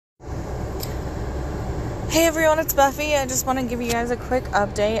Hey everyone, it's Buffy. I just want to give you guys a quick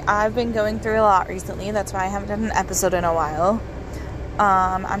update. I've been going through a lot recently. That's why I haven't done an episode in a while.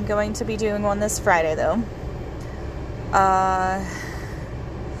 I'm going to be doing one this Friday though.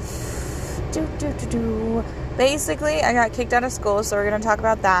 Basically, I got kicked out of school, so we're going to talk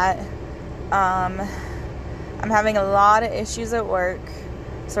about that. I'm having a lot of issues at work,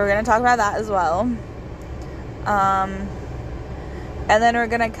 so we're going to talk about that as well. And then we're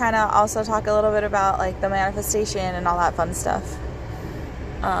going to kind of also talk a little bit about, like, the manifestation and all that fun stuff.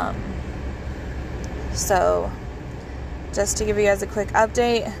 So, just to give you guys a quick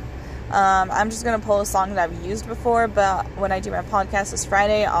update, I'm just going to pull a song that I've used before, but when I do my podcast this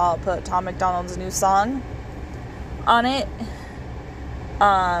Friday, I'll put Tom MacDonald's new song on it.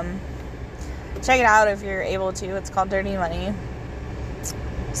 Check it out if you're able to. It's called Dirty Money.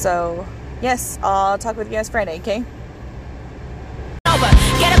 So, yes, I'll talk with you guys Friday, okay?